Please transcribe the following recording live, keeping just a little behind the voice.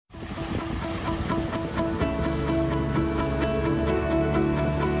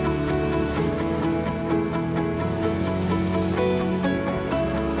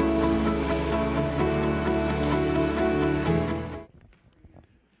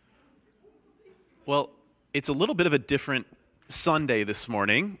Well, it's a little bit of a different Sunday this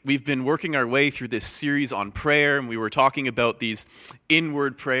morning. We've been working our way through this series on prayer, and we were talking about these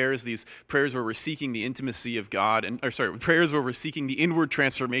inward prayers, these prayers where we're seeking the intimacy of God, prayers where we're seeking the inward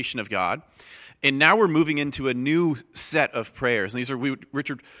transformation of God. And now we're moving into a new set of prayers. And these are,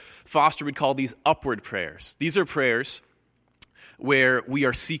 Richard Foster would call these upward prayers. These are prayers where we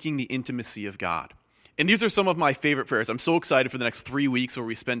are seeking the intimacy of God. And these are some of my favorite prayers. I'm so excited for the next 3 weeks where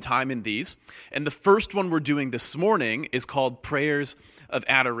we spend time in these. And the first one we're doing this morning is called Prayers of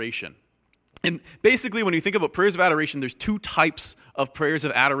Adoration. And basically, when you think about prayers of adoration, there's two types of prayers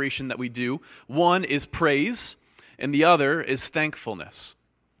of adoration that we do. One is praise, and the other is thankfulness.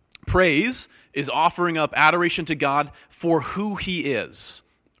 Praise is offering up adoration to God for who He is.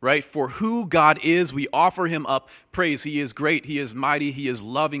 Right? For who God is, we offer Him up praise. He is great, He is mighty, He is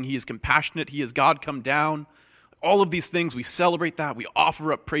loving, He is compassionate, He is God come down. All of these things, we celebrate that. We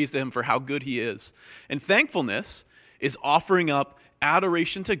offer up praise to Him for how good He is. And thankfulness is offering up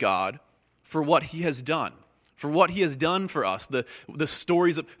adoration to God for what He has done. For what He has done for us, the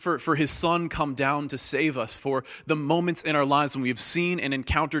stories for His Son come down to save us, for the moments in our lives when we have seen and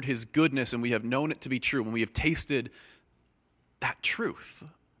encountered His goodness and we have known it to be true, when we have tasted that truth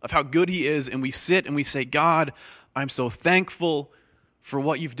of how good He is, and we sit and we say, God, I'm so thankful for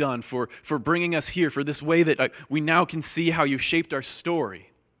what You've done, for bringing us here, for this way that we now can see how You've shaped our story.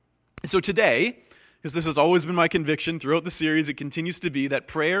 And so today, because this has always been my conviction throughout the series, it continues to be that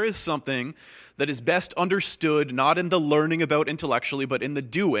prayer is something that is best understood not in the learning about intellectually, but in the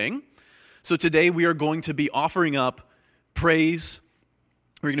doing. So today we are going to be offering up praise,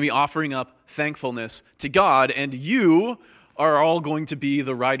 we're going to be offering up thankfulness to God, and you are all going to be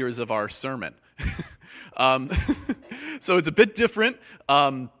the writers of our sermon. So it's a bit different.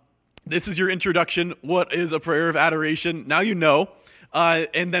 This is your introduction. What is a prayer of adoration? Now you know.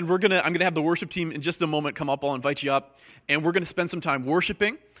 And then I'm gonna have the worship team in just a moment come up. I'll invite you up, and we're gonna spend some time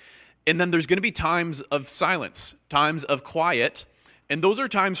worshiping. And then there's gonna be times of silence, times of quiet, and those are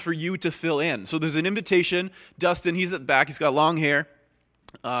times for you to fill in. So there's an invitation. Dustin, he's at the back. He's got long hair.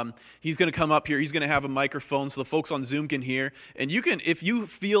 He's going to come up here. He's going to have a microphone so the folks on Zoom can hear. And you can, if you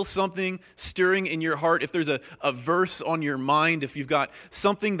feel something stirring in your heart, if there's a verse on your mind, if you've got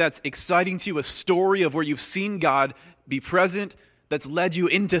something that's exciting to you, a story of where you've seen God be present, that's led you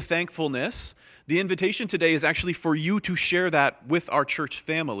into thankfulness, the invitation today is actually for you to share that with our church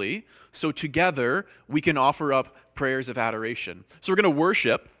family, so together we can offer up prayers of adoration. So we're going to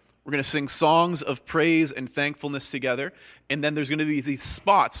worship. We're going to sing songs of praise and thankfulness together, and then there's going to be these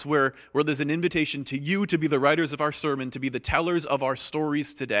spots where there's an invitation to you to be the writers of our sermon, to be the tellers of our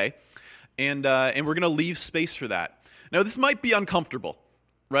stories today, and we're going to leave space for that. Now, this might be uncomfortable,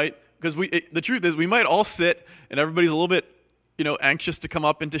 right? Because the truth is, we might all sit, and everybody's a little bit, anxious to come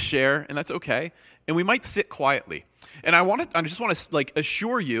up and to share, and that's okay. And we might sit quietly. And I just want to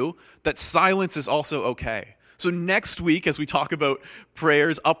assure you that silence is also okay. So next week, as we talk about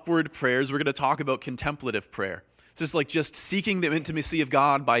prayers, upward prayers, we're going to talk about contemplative prayer. It's just seeking the intimacy of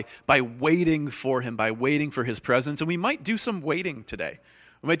God by waiting for Him, by waiting for His presence. And we might do some waiting today.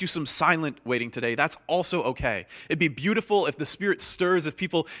 We might do some silent waiting today. That's also okay. It'd be beautiful if the Spirit stirs, if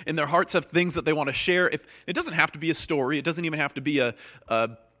people in their hearts have things that they want to share. If it doesn't have to be a story. It doesn't even have to be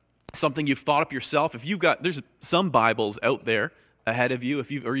something you've thought up yourself. There's some Bibles out there ahead of you,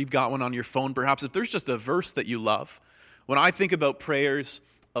 or you've got one on your phone perhaps, if there's just a verse that you love. When I think about prayers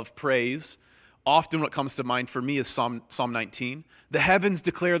of praise, often what comes to mind for me is Psalm 19. The heavens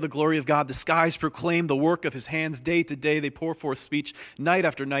declare the glory of God, the skies proclaim the work of His hands, day to day they pour forth speech, night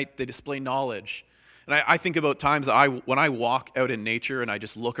after night they display knowledge. And I think about times when I walk out in nature and I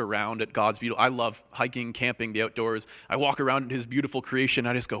just look around at God's beautiful, I love hiking, camping, the outdoors. I walk around His beautiful creation,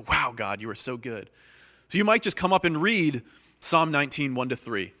 I just go, wow, God, you are so good. So you might just come up and read Psalm 19,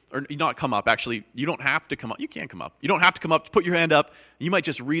 1-3. Or not come up, actually. You don't have to come up. You can come up. You don't have to come up, put your hand up. You might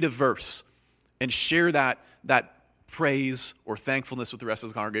just read a verse and share that praise or thankfulness with the rest of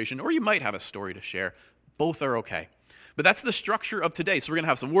the congregation. Or you might have a story to share. Both are okay. But that's the structure of today. So we're going to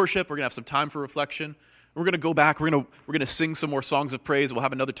have some worship. We're going to have some time for reflection. We're going to go back. We're going to sing some more songs of praise. We'll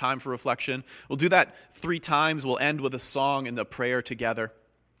have another time for reflection. We'll do that 3 times. We'll end with a song and a prayer together.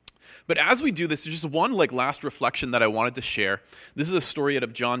 But as we do this, there's just one last reflection that I wanted to share. This is a story out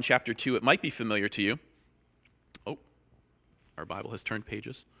of John chapter 2. It might be familiar to you. Oh, our Bible has turned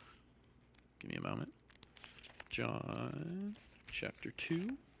pages. Give me a moment. John chapter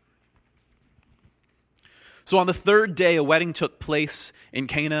 2. So on the 3rd day, a wedding took place at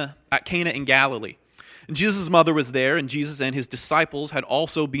Cana in Galilee. And Jesus' mother was there, and Jesus and His disciples had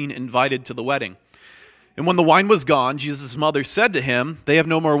also been invited to the wedding. And when the wine was gone, Jesus' mother said to Him, "They have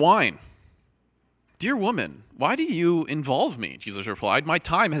no more wine." "Dear woman, why do you involve me?" Jesus replied, "My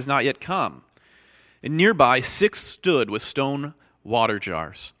time has not yet come." And nearby 6 stood with stone water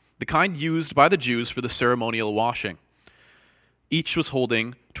jars, the kind used by the Jews for the ceremonial washing. Each was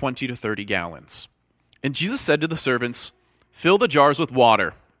holding 20 to 30 gallons. And Jesus said to the servants, "Fill the jars with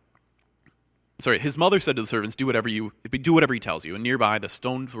water." His mother said to the servants, do whatever he tells you. And nearby the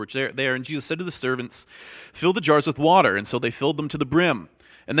stones were there. And Jesus said to the servants, "Fill the jars with water." And so they filled them to the brim.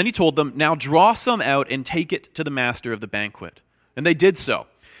 And then he told them, "Now draw some out and take it to the master of the banquet." And they did so.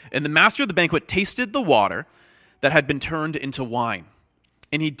 And the master of the banquet tasted the water that had been turned into wine.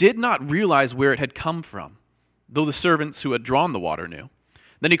 And he did not realize where it had come from, though the servants who had drawn the water knew.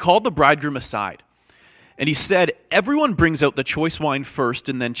 Then he called the bridegroom aside. And he said, "Everyone brings out the choice wine first,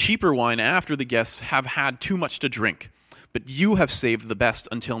 and then cheaper wine after the guests have had too much to drink. But you have saved the best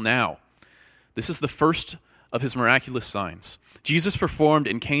until now." This is the first of his miraculous signs Jesus performed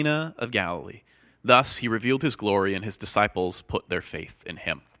in Cana of Galilee. Thus he revealed his glory, and his disciples put their faith in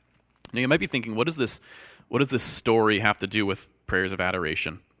him. Now you might be thinking, what does this story have to do with prayers of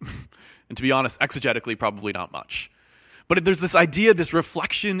adoration? And to be honest, exegetically, probably not much. But there's this idea, this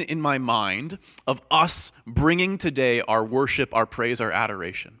reflection in my mind of us bringing today our worship, our praise, our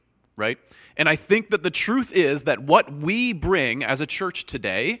adoration, right? And I think that the truth is that what we bring as a church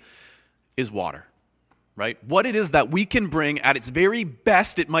today is water, right? What it is that we can bring at its very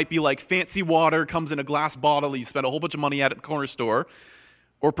best, it might be like fancy water, comes in a glass bottle, you spend a whole bunch of money at the corner store.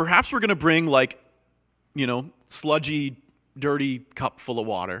 Or perhaps we're going to bring sludgy, dirty cup full of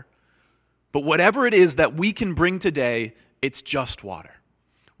water. But whatever it is that we can bring today, it's just water.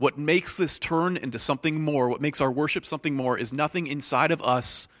 What makes this turn into something more, what makes our worship something more, is nothing inside of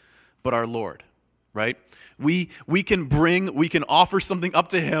us but our Lord, right? We can offer something up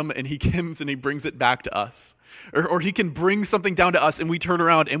to him, and he comes and he brings it back to us. Or he can bring something down to us, and we turn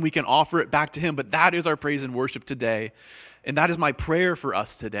around and we can offer it back to him. But that is our praise and worship today. And that is my prayer for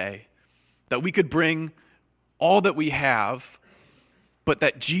us today, that we could bring all that we have, but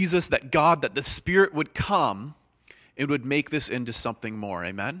that Jesus, that God, that the Spirit would come and would make this into something more.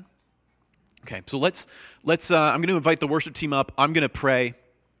 Amen? Okay, so let's. I'm going to invite the worship team up. I'm going to pray,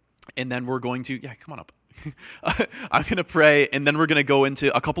 and then we're going to. Yeah, come on up. I'm going to pray, and then we're going to go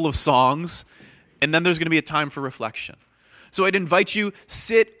into a couple of songs, and then there's going to be a time for reflection. So I'd invite you,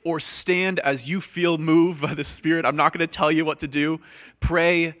 sit or stand as you feel moved by the Spirit. I'm not going to tell you what to do.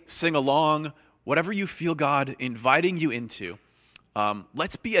 Pray, sing along, whatever you feel God inviting you into.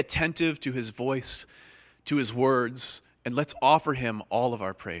 Let's be attentive to his voice, to his words, and let's offer him all of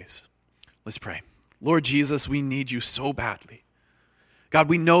our praise. Let's pray. Lord Jesus, we need you so badly. God,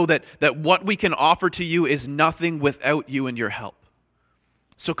 we know that what we can offer to you is nothing without you and your help.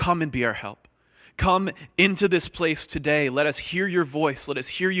 So come and be our help. Come into this place today. Let us hear your voice. Let us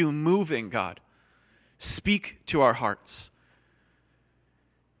hear you moving, God. Speak to our hearts.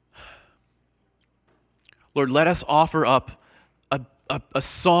 Lord, let us offer up a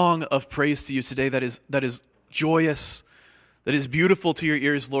song of praise to you today that is joyous, that is beautiful to your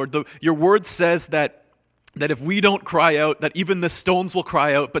ears, Lord. Your word says that if we don't cry out, that even the stones will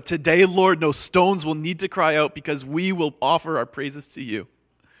cry out. But today, Lord, no stones will need to cry out because we will offer our praises to you.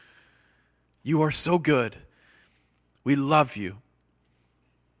 You are so good. We love you.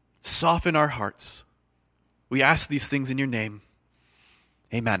 Soften our hearts. We ask these things in your name.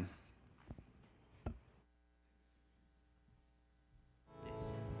 Amen.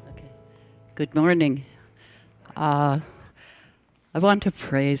 Good morning. I want to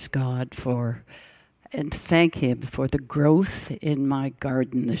praise God for and thank him for the growth in my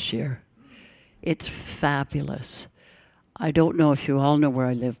garden this year. It's fabulous. I don't know if you all know where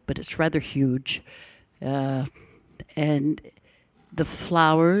I live, but it's rather huge. And the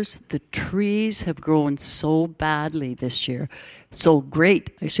flowers, the trees have grown so badly this year, so great,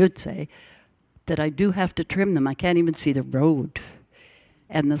 I should say, that I do have to trim them. I can't even see the road.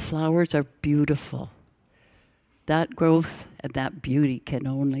 And the flowers are beautiful. That growth and that beauty can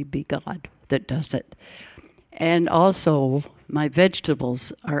only be God that does it. And also, my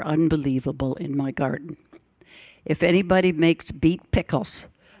vegetables are unbelievable in my garden. If anybody makes beet pickles,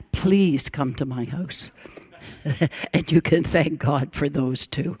 please come to my house. And you can thank God for those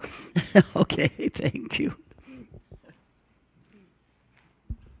too. Okay, thank you.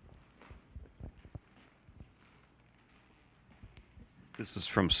 This is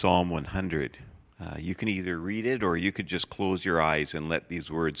from Psalm 100. You can either read it or you could just close your eyes and let these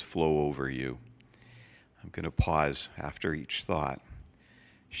words flow over you. I'm going to pause after each thought.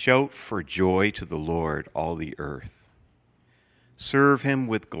 Shout for joy to the Lord, all the earth. Serve him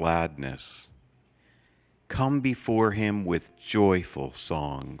with gladness. Come before him with joyful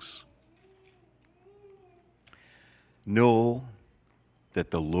songs. Know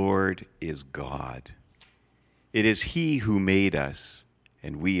that the Lord is God. It is He who made us,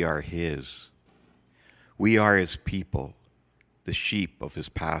 and we are His. We are His people, the sheep of His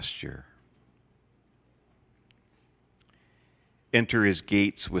pasture. Enter His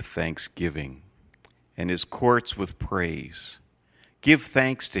gates with thanksgiving, and His courts with praise. Give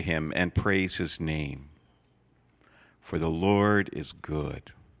thanks to Him and praise His name. For the Lord is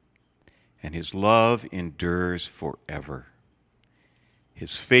good, and His love endures forever.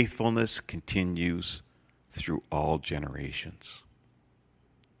 His faithfulness continues through all generations.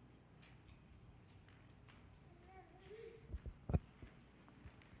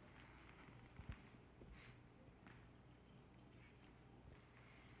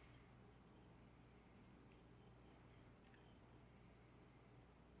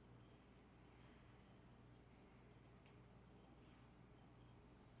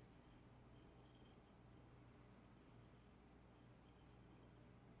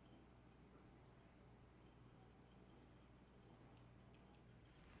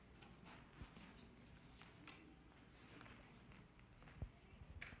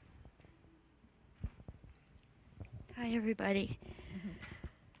 Hi, everybody.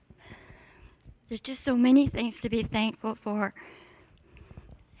 There's just so many things to be thankful for.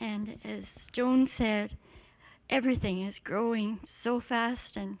 And as Joan said, everything is growing so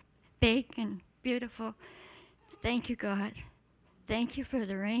fast and big and beautiful. Thank you, God. Thank you for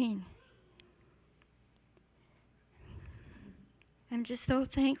the rain. I'm just so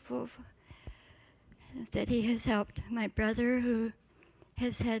thankful that He has helped my brother, who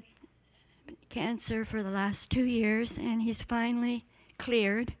has had cancer for the last 2 years, and he's finally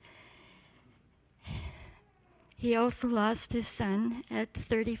cleared. He also lost his son at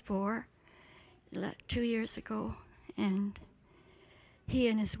 34 2 years ago, and he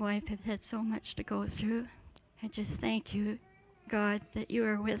and his wife have had so much to go through. I just thank you, God, that you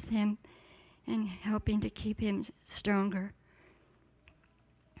are with him and helping to keep him stronger.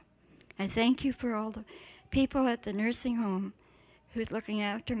 I thank you for all the people at the nursing home who's looking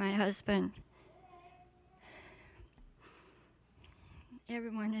after my husband.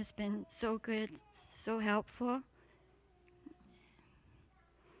 Everyone has been so good, so helpful.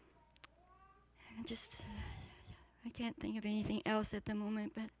 I can't think of anything else at the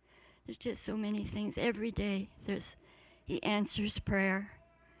moment, but there's just so many things. Every day, He answers prayer.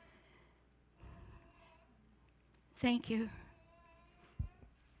 Thank you.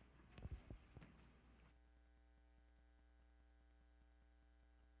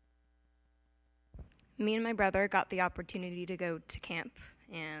 Me and my brother got the opportunity to go to camp,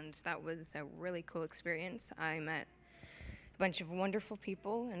 and that was a really cool experience. I met a bunch of wonderful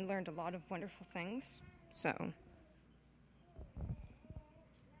people and learned a lot of wonderful things. So I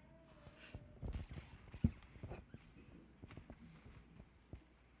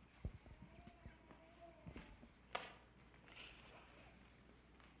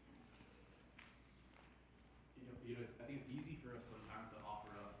think it's easy for us sometimes to offer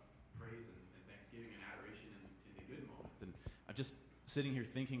up praise and thanksgiving and adoration in the good moments. And I'm just sitting here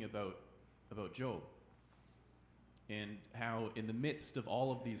thinking about Job and how in the midst of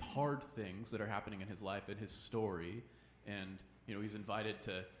all of these hard things that are happening in his life and his story, and he's invited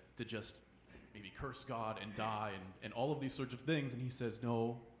to just maybe curse God and die and all of these sorts of things, and he says,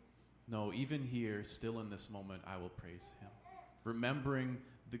 no, even here, still in this moment, I will praise Him. Remembering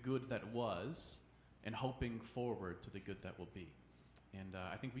the good that was and hoping forward to the good that will be. And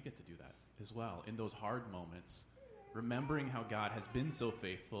I think we get to do that as well in those hard moments, remembering how God has been so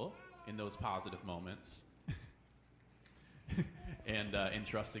faithful in those positive moments and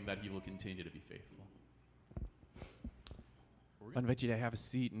trusting that He will continue to be faithful. I invite you to have a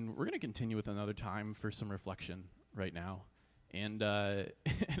seat, and we're going to continue with another time for some reflection right now. And, and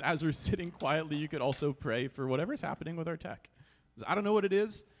as we're sitting quietly, you could also pray for whatever's happening with our tech. I don't know what it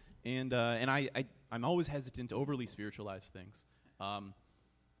is, and I'm always hesitant to overly spiritualize things. But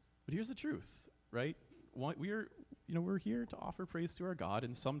here's the truth, right? We're here to offer praise to our God,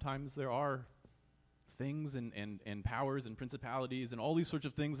 and sometimes there are things and powers and principalities and all these sorts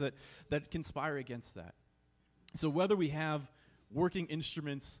of things that conspire against that. So whether we have working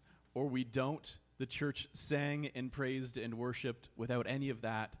instruments or we don't, the church sang and praised and worshiped without any of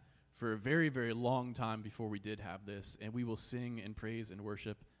that for a very, very long time before we did have this, and we will sing and praise and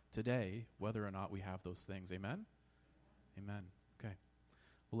worship today, whether or not we have those things. Amen? Amen. Okay.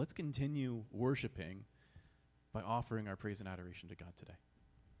 Well, let's continue worshiping by offering our praise and adoration to God today.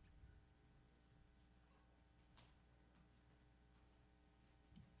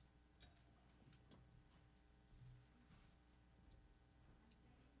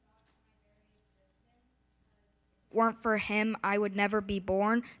 weren't for him, I would never be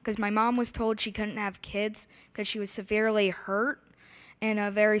born, because my mom was told she couldn't have kids because she was severely hurt in a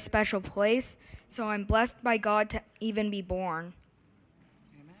very special place. So I'm blessed by God to even be born.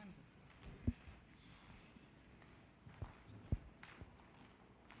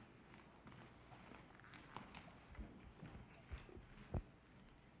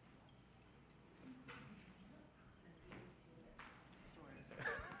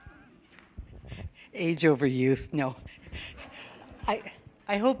 Age over youth, no.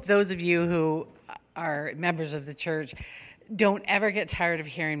 I hope those of you who are members of the church don't ever get tired of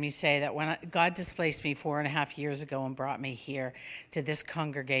hearing me say that when God displaced me 4.5 years ago and brought me here to this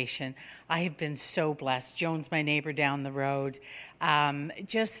congregation, I have been so blessed. Joan's my neighbor down the road.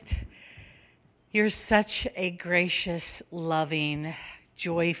 You're such a gracious, loving,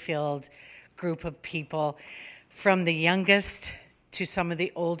 joy-filled group of people, from the youngest to some of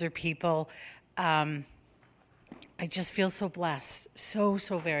the older people. I just feel so blessed, so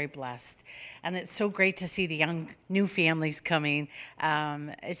very blessed. And it's so great to see the young, new families coming.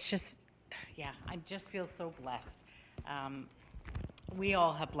 It's just, I just feel so blessed. We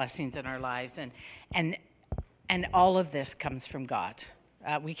all have blessings in our lives, and all of this comes from God.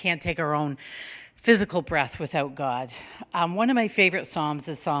 We can't take our own physical breath without God. One of my favorite Psalms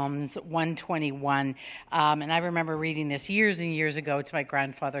is Psalms 121. And I remember reading this years and years ago to my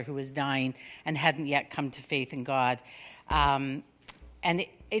grandfather who was dying and hadn't yet come to faith in God. And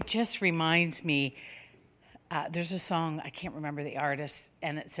it just reminds me, there's a song, I can't remember the artist,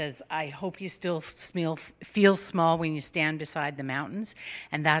 and it says, I hope you still feel small when you stand beside the mountains.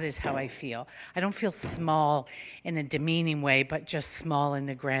 And that is how I feel. I don't feel small in a demeaning way, but just small in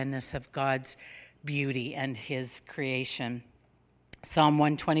the grandness of God's beauty and his creation. Psalm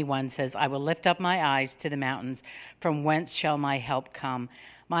 121 says, I will lift up my eyes to the mountains. From whence shall my help come?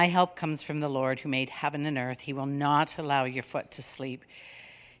 My help comes from the Lord who made heaven and earth. He will not allow your foot to slip.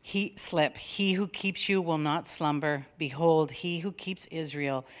 He who keeps you will not slumber. Behold, he who keeps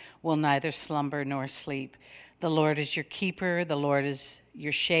Israel will neither slumber nor sleep. The Lord is your keeper. The Lord is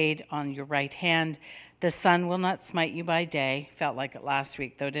your shade on your right hand. The sun will not smite you by day. Felt like it last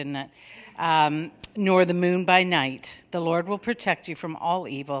week, though, didn't it? Nor the moon by night. The Lord will protect you from all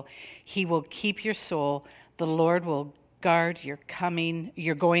evil. He will keep your soul. The Lord will guard your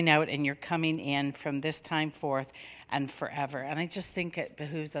going out and your coming in from this time forth and forever. And I just think it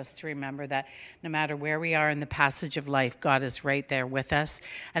behooves us to remember that no matter where we are in the passage of life, God is right there with us.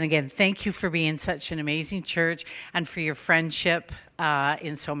 And again, thank you for being such an amazing church and for your friendship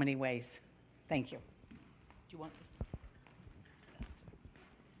in so many ways. Thank you. Do you want this?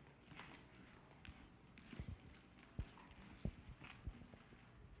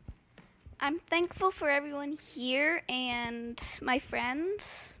 I'm thankful for everyone here and my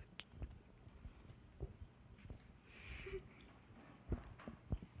friends.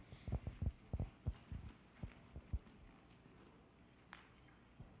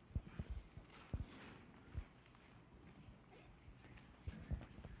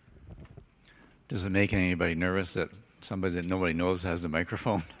 Does it make anybody nervous that somebody that nobody knows has the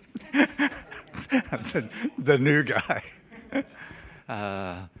microphone? the new guy.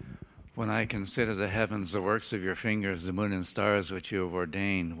 When I consider the heavens, the works of your fingers, the moon and stars which you have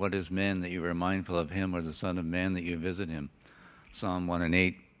ordained, what is man that you are mindful of him, or the son of man that you visit him? Psalm 1 and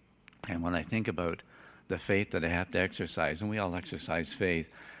 8. And when I think about the faith that I have to exercise, and we all exercise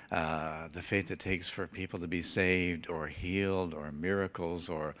faith, the faith it takes for people to be saved or healed or miracles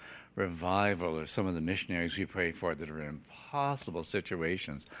or revival, or some of the missionaries we pray for that are in impossible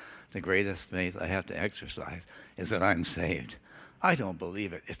situations, the greatest faith I have to exercise is that I'm saved. I don't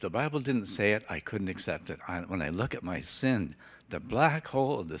believe it. If the Bible didn't say it, I couldn't accept it. When I look at my sin, the black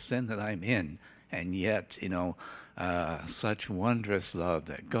hole of the sin that I'm in, and yet, such wondrous love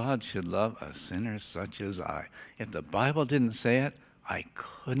that God should love a sinner such as I. If the Bible didn't say it, I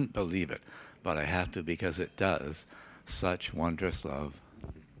couldn't believe it. But I have to, because it does. Such wondrous love.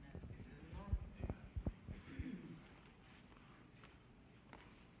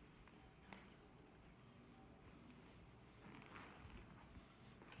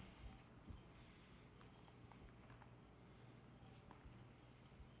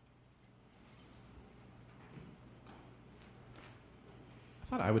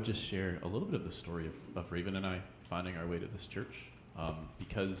 I thought I would just share a little bit of the story of Raven and I finding our way to this church,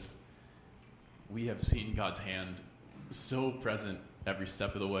 because we have seen God's hand so present every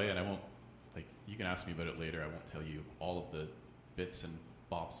step of the way, and I won't, you can ask me about it later. I won't tell you all of the bits and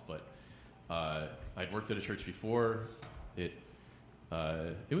bops, but I'd worked at a church before. It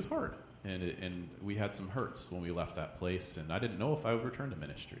was hard, and we had some hurts when we left that place, and I didn't know if I would return to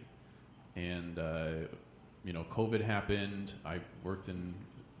ministry. And COVID happened. I worked in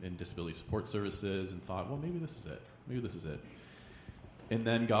disability support services and thought, well, maybe this is it. Maybe this is it. And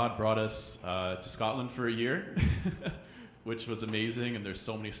then God brought us to Scotland for a year, which was amazing. And there's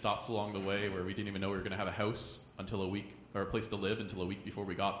so many stops along the way where we didn't even know we were going to have a house until a week, or a place to live until a week before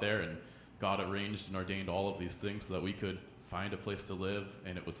we got there. And God arranged and ordained all of these things so that we could find a place to live.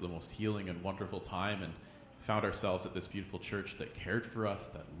 And it was the most healing and wonderful time, and found ourselves at this beautiful church that cared for us,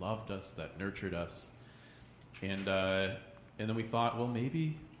 that loved us, that nurtured us. And then we thought, well,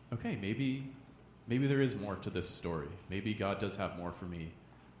 maybe there is more to this story. Maybe God does have more for me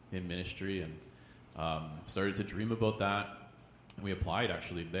in ministry, and started to dream about that. And we applied,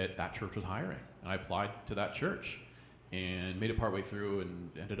 actually. That church was hiring, and I applied to that church and made it partway through and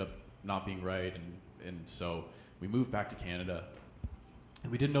ended up not being right. And so we moved back to Canada,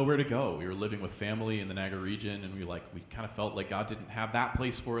 and we didn't know where to go. We were living with family in the Niagara region, and we kind of felt like God didn't have that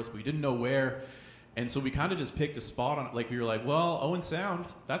place for us, but we didn't know where. And so we kind of just picked a spot on, we were like, well, Owen Sound,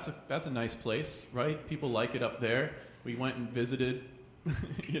 that's a nice place, right? People like it up there. We went and visited,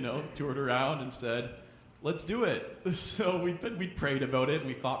 toured around and said, let's do it. So we prayed about it, and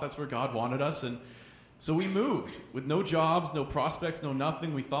we thought that's where God wanted us. And so we moved with no jobs, no prospects, no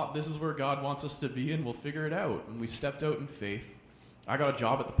nothing. We thought this is where God wants us to be, and we'll figure it out. And we stepped out in faith. I got a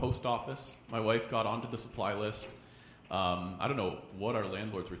job at the post office. My wife got onto the supply list. I don't know what our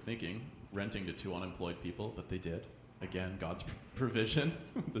landlords were thinking, renting to 2 unemployed people, but they did. Again, God's provision,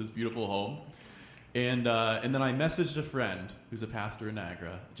 this beautiful home. And then I messaged a friend who's a pastor in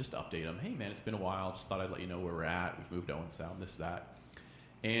Niagara, just to update him. Hey, man, it's been a while. Just thought I'd let you know where we're at. We've moved to Owen Sound, this, that.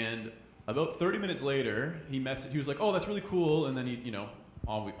 And about 30 minutes later, he was like, oh, that's really cool. And then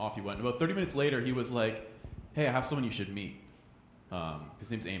off he went. And about 30 minutes later, he was like, hey, I have someone you should meet.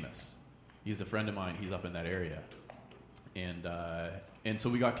 His name's Amos. He's a friend of mine. He's up in that area. And so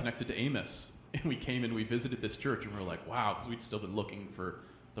we got connected to Amos, and we came and we visited this church, and we were like, wow, because we'd still been looking for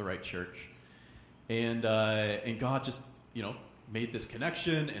the right church. And God just, made this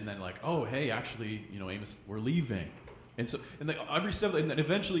connection, and then oh, hey, actually, Amos, we're leaving. And so, every step, and then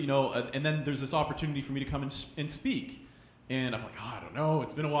eventually, and then there's this opportunity for me to come and speak. And I'm like, oh, I don't know,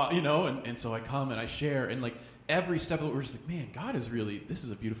 it's been a while, and so I come and I share, and every step of it, we're just like, man, God is really, this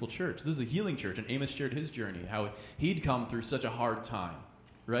is a beautiful church. This is a healing church. And Amos shared his journey, how he'd come through such a hard time,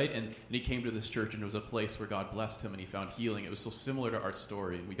 right? And he came to this church, and it was a place where God blessed him, and he found healing. It was so similar to our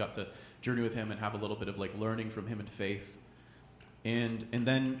story, and we got to journey with him and have a little bit of learning from him in faith. And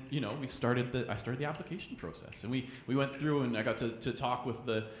then, I started the application process, and we went through, and I got to talk with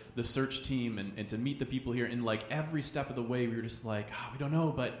the search team and to meet the people here. And every step of the way, we were just we don't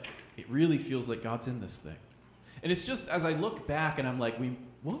know, but it really feels like God's in this thing. And it's just, as I look back, and I'm like,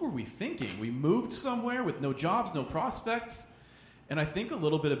 what were we thinking? We moved somewhere with no jobs, no prospects. And I think a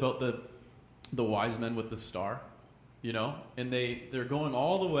little bit about the wise men with the star, and they're going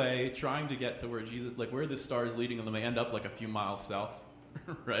all the way, trying to get to where Jesus, where the star is leading them, and they end up a few miles south,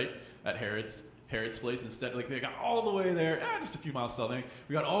 right, at Herod's place. Instead, they got all the way there, just a few miles south.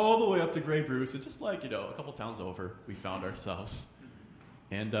 We got all the way up to Grey Bruce, and just a couple towns over, we found ourselves.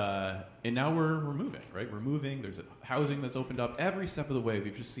 And now we're moving, right? We're moving. There's housing that's opened up. Every step of the way,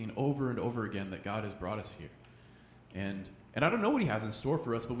 we've just seen over and over again that God has brought us here. And I don't know what he has in store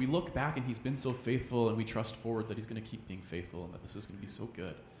for us, but we look back, and he's been so faithful, and we trust forward that he's going to keep being faithful, and that this is going to be so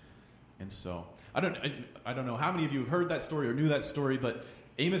good. And so I don't know how many of you have heard that story or knew that story, but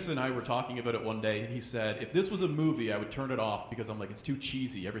Amos and I were talking about it one day, and he said, if this was a movie, I would turn it off because I'm it's too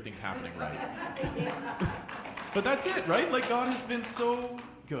cheesy. Everything's happening right. But that's it, right? God has been so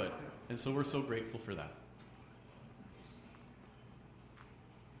good. And so we're so grateful for that.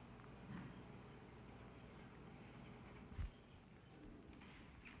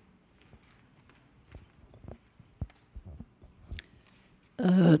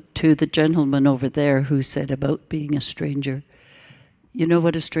 To the gentleman over there who said about being a stranger, you know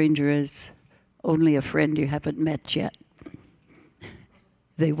what a stranger is? Only a friend you haven't met yet.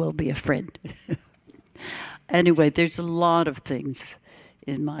 They will be a friend. Anyway, there's a lot of things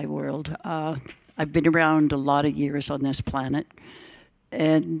in my world. I've been around a lot of years on this planet,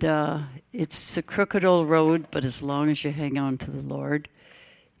 and it's a crooked old road, but as long as you hang on to the Lord,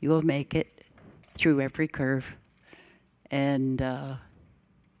 you will make it through every curve. And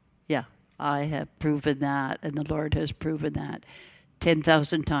I have proven that, and the Lord has proven that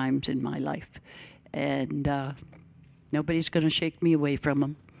 10,000 times in my life. And nobody's going to shake me away from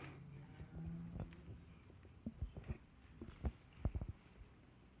him.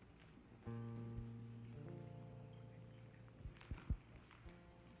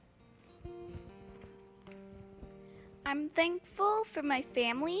 I'm thankful for my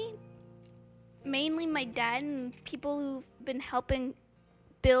family mainly my dad and people who've been helping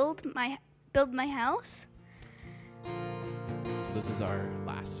build my house. So this is our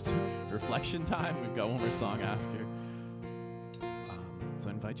last reflection time. We've got one more song after. So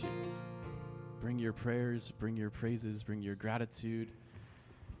I invite you. Bring your prayers, bring your praises, bring your gratitude,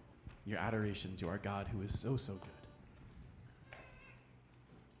 your adoration to our God who is so, so good.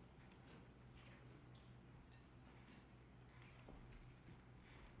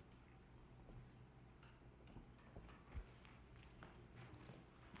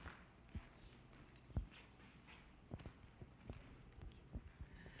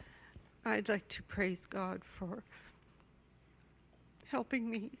 I'd like to praise God for helping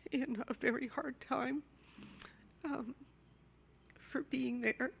me in a very hard time, for being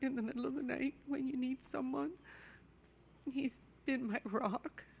there in the middle of the night when you need someone. He's been my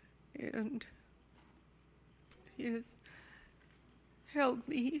rock, and he has held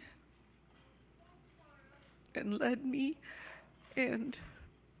me and led me and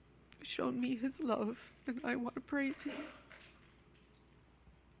shown me his love, and I want to praise him.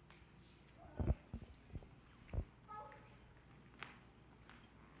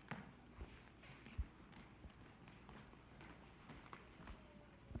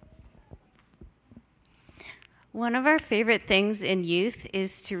 One of our favorite things in youth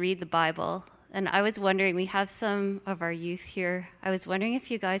is to read the Bible. And I was wondering, we have some of our youth here. I was wondering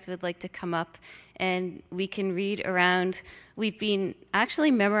if you guys would like to come up and we can read around. We've been actually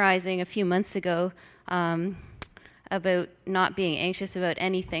memorizing a few months ago about not being anxious about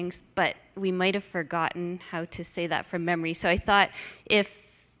anything, but we might have forgotten how to say that from memory. So I thought if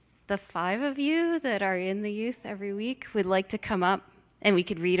the 5 of you that are in the youth every week would like to come up and we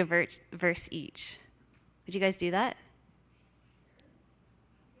could read a verse each. Would you guys do that?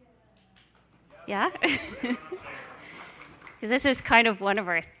 Yeah? Because this is kind of one of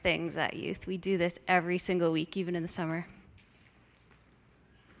our things at youth. We do this every single week, even in the summer.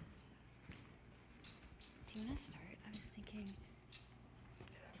 Do you want to start? I was thinking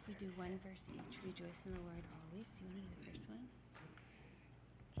if we do one verse each, rejoice in the Lord always. Do you want to do the first one?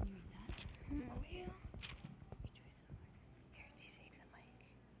 Can you read that? Oh, yeah. Rejoice in the Lord. Here, do you take the mic?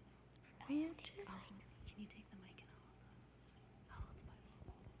 I am too. Can you take the mic and I'll hold the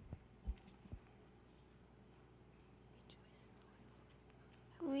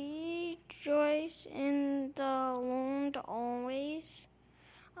Bible? Rejoice in the Lord always.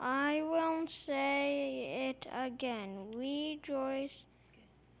 I will say it again. Rejoice.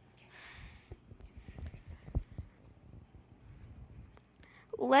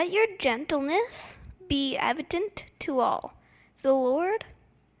 Let your gentleness be evident to all. The Lord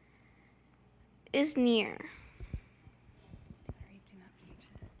is near.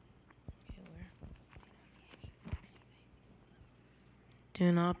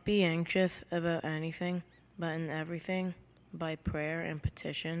 Do not be anxious about anything, but in everything, by prayer and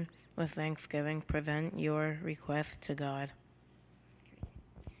petition, with thanksgiving, present your requests to God.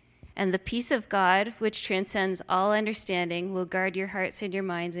 And the peace of God, which transcends all understanding, will guard your hearts and your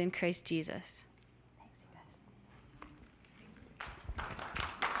minds in Christ Jesus. Thanks, you guys.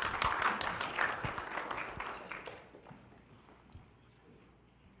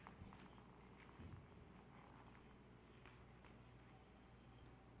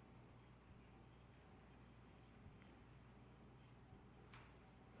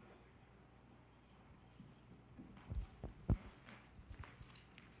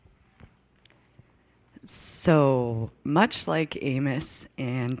 So much like Amos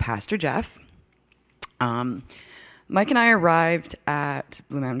and Pastor Jeff, Mike and I arrived at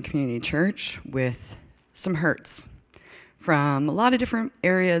Blue Mountain Community Church with some hurts from a lot of different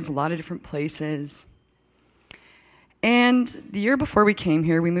areas, a lot of different places. And the year before we came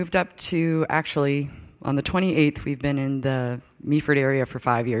here, we moved up to, actually, on the 28th, we've been in the Meaford area for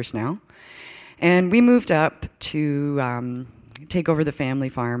 5 years now. And we moved up to take over the family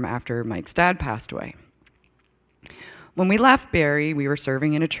farm after Mike's dad passed away. When we left Barrie, we were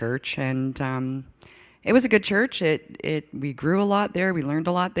serving in a church, and it was a good church. We grew a lot there, we learned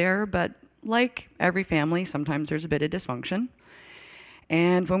a lot there, but like every family, sometimes there's a bit of dysfunction.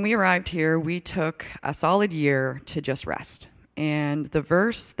 And when we arrived here, we took a solid year to just rest. And the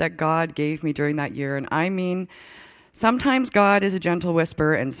verse that God gave me during that year, and I mean, sometimes God is a gentle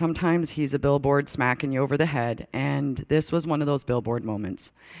whisper, and sometimes he's a billboard smacking you over the head, and this was one of those billboard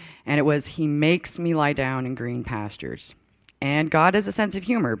moments. And it was, he makes me lie down in green pastures. And God has a sense of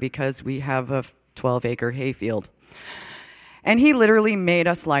humor because we have a 12-acre hayfield. And he literally made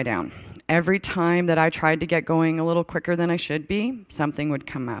us lie down. Every time that I tried to get going a little quicker than I should be, something would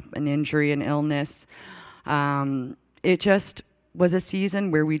come up, an injury, an illness. It just was a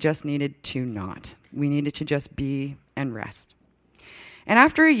season where we just needed to not. We needed to just be and rest. And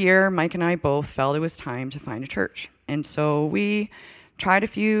after a year, Mike and I both felt it was time to find a church. And so we tried a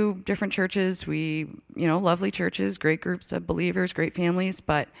few different churches. Lovely churches, great groups of believers, great families,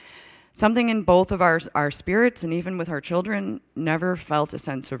 but something in both of our spirits and even with our children never felt a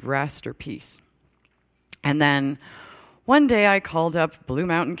sense of rest or peace. And then one day I called up Blue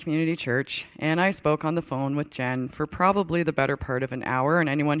Mountain Community Church and I spoke on the phone with Jen for probably the better part of an hour. And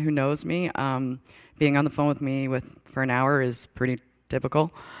anyone who knows me, being on the phone with me for an hour is pretty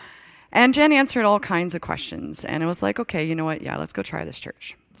typical. And Jen answered all kinds of questions. And I was like, okay, you know what? Yeah, let's go try this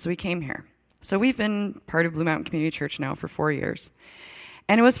church. So we came here. So we've been part of Blue Mountain Community Church now for 4 years.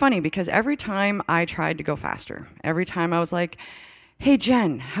 And it was funny because every time I tried to go faster, every time I was like, hey,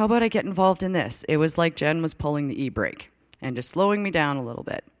 Jen, how about I get involved in this? It was like Jen was pulling the e-brake and just slowing me down a little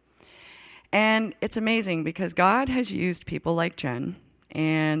bit. And it's amazing because God has used people like Jen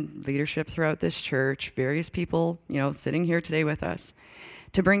and leadership throughout this church, various people, sitting here today with us,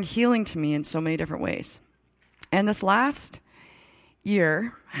 to bring healing to me in so many different ways. And this last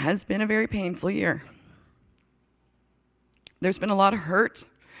year has been a very painful year. There's been a lot of hurt.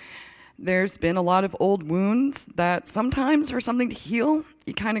 There's been a lot of old wounds that sometimes for something to heal,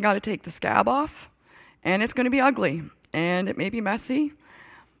 you kind of got to take the scab off, and it's going to be ugly, and it may be messy,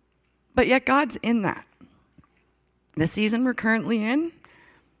 but yet God's in that. The season we're currently in,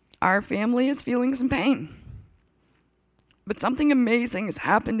 our family is feeling some pain, but something amazing has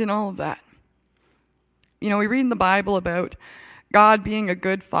happened in all of that. We read in the Bible about God being a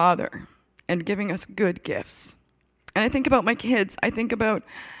good father and giving us good gifts. And I think about my kids. I think about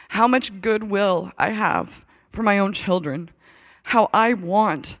how much goodwill I have for my own children, how I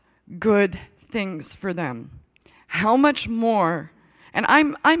want good things for them, how much more. And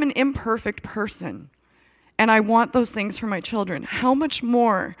I'm an imperfect person, and I want those things for my children. How much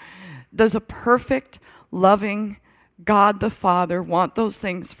more does a perfect, loving God the Father want those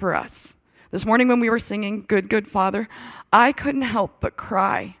things for us? This morning when we were singing Good, Good Father, I couldn't help but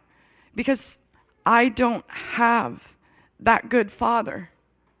cry because I don't have that good father.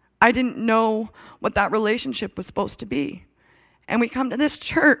 I didn't know what that relationship was supposed to be. And we come to this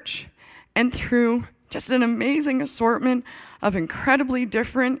church, and through just an amazing assortment of incredibly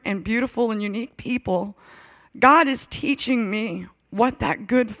different and beautiful and unique people, God is teaching me what that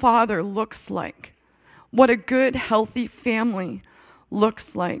good father looks like, what a good, healthy family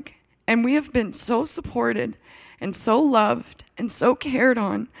looks like. And we have been so supported and so loved and so cared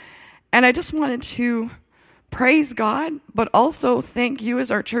on. And I just wanted to praise God, but also thank you as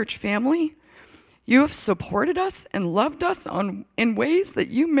our church family. You have supported us and loved us in ways that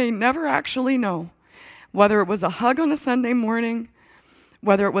you may never actually know. Whether it was a hug on a Sunday morning,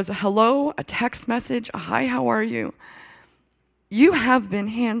 whether it was a hello, a text message, a hi, how are you? You have been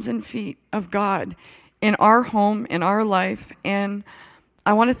hands and feet of God in our home, in our life. And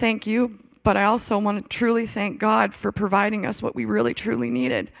I want to thank you, but I also want to truly thank God for providing us what we really, truly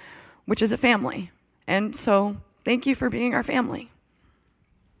needed, which is a family. And so, thank you for being our family.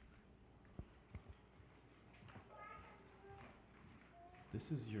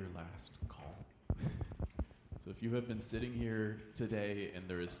 This is your last call. So if you have been sitting here today and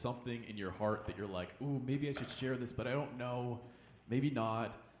there is something in your heart that you're like, ooh, maybe I should share this, but I don't know, maybe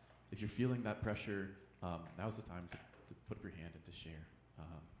not. If you're feeling that pressure, now's the time to put up your hand and to share. There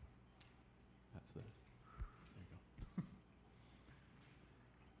you go.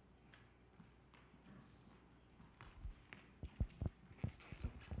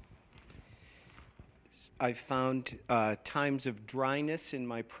 I've found times of dryness in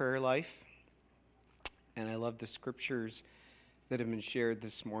my prayer life, and I love the scriptures that have been shared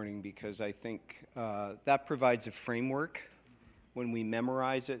this morning because I think that provides a framework. When we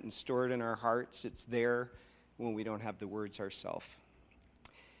memorize it and store it in our hearts, it's there when we don't have the words ourselves.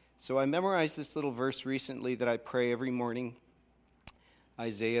 So I memorized this little verse recently that I pray every morning,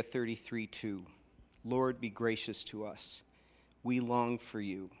 Isaiah 33:2. Lord, be gracious to us. We long for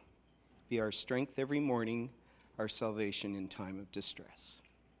you. Be our strength every morning, our salvation in time of distress.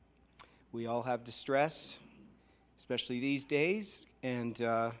 We all have distress, especially these days, and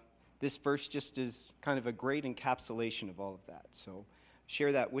this verse just is kind of a great encapsulation of all of that. So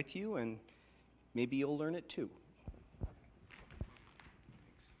share that with you, and maybe you'll learn it too.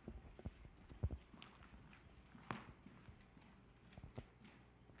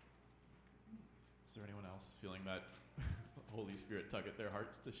 Is there anyone else feeling that Holy Spirit tug at their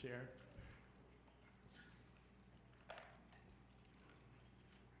hearts to share?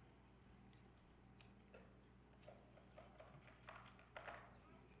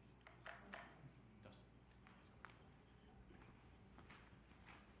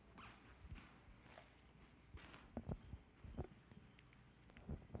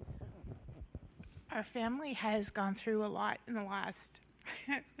 Our family has gone through a lot in the last,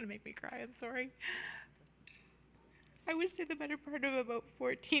 it's going to make me cry, I'm sorry. I would say the better part of about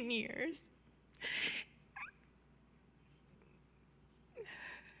 14 years.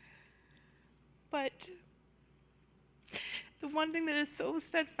 But the one thing that is so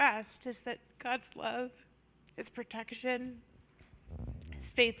steadfast is that God's love, His protection, His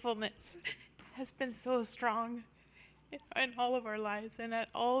faithfulness has been so strong in all of our lives, and at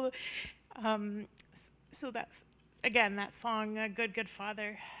all. So that, again, that song, "Good, Good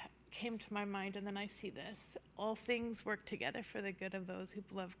Father," came to my mind, and then I see this: all things work together for the good of those who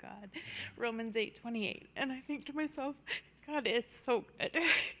love God. Romans 8:28, and I think to myself, God is so good,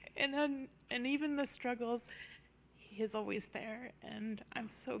 and even the struggles, He is always there, and I'm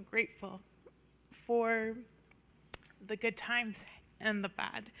so grateful for the good times and the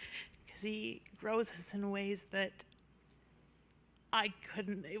bad, because He grows us in ways that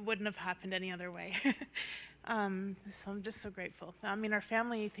it wouldn't have happened any other way. So I'm just so grateful. I mean, our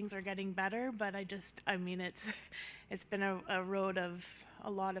family, things are getting better, but it's been a road of a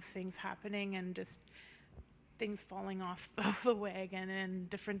lot of things happening and just things falling off the wagon and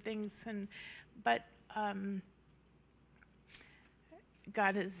different things. But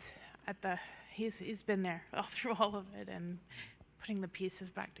God is He's been there all through all of it and putting the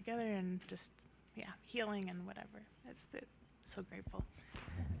pieces back together and just, healing and whatever. So grateful.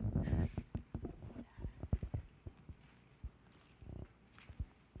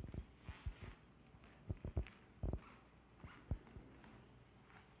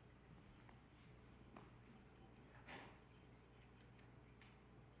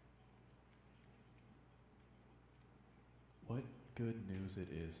 What good news it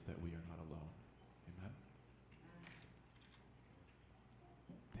is that we are not alone. Amen.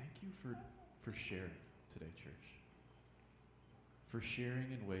 Thank you for sharing today, church. For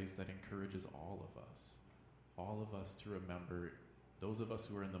sharing in ways that encourages all of us to remember, those of us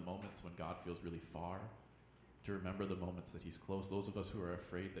who are in the moments when God feels really far, to remember the moments that He's close, those of us who are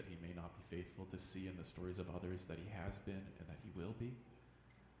afraid that He may not be faithful, to see in the stories of others that He has been and that He will be.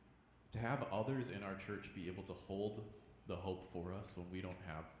 To have others in our church be able to hold the hope for us when we don't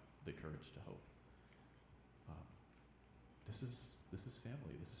have the courage to hope. This is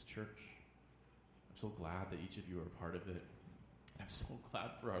family, this is church. I'm so glad that each of you are part of it. I'm so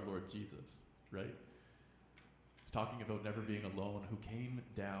glad for our Lord Jesus, right? It's talking about never being alone, who came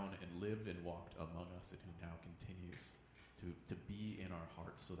down and lived and walked among us, and who now continues to be in our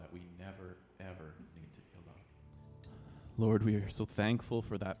hearts so that we never, ever need to be alone. Lord, we are so thankful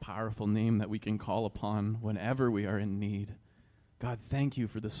for that powerful name that we can call upon whenever we are in need. God, thank you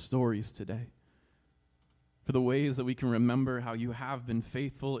for the stories today, for the ways that we can remember how you have been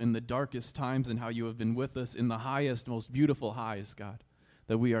faithful in the darkest times and how you have been with us in the highest, most beautiful highs, God,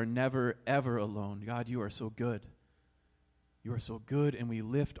 that we are never, ever alone. God, you are so good. You are so good, and we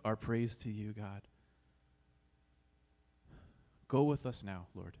lift our praise to you, God. Go with us now,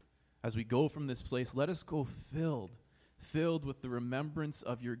 Lord. As we go from this place, let us go filled with the remembrance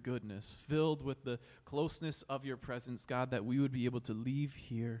of your goodness, filled with the closeness of your presence, God, that we would be able to leave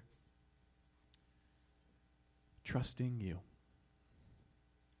here trusting you.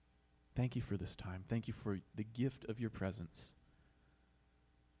 Thank you for this time. Thank you for the gift of your presence.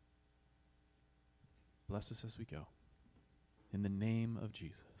 Bless us as we go. In the name of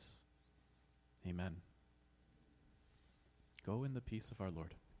Jesus. Amen. Go in the peace of our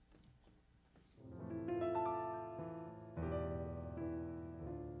Lord.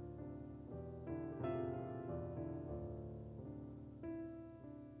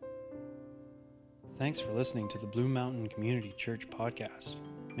 Thanks for listening to the Blue Mountain Community Church podcast.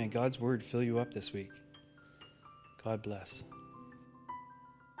 May God's word fill you up this week. God bless.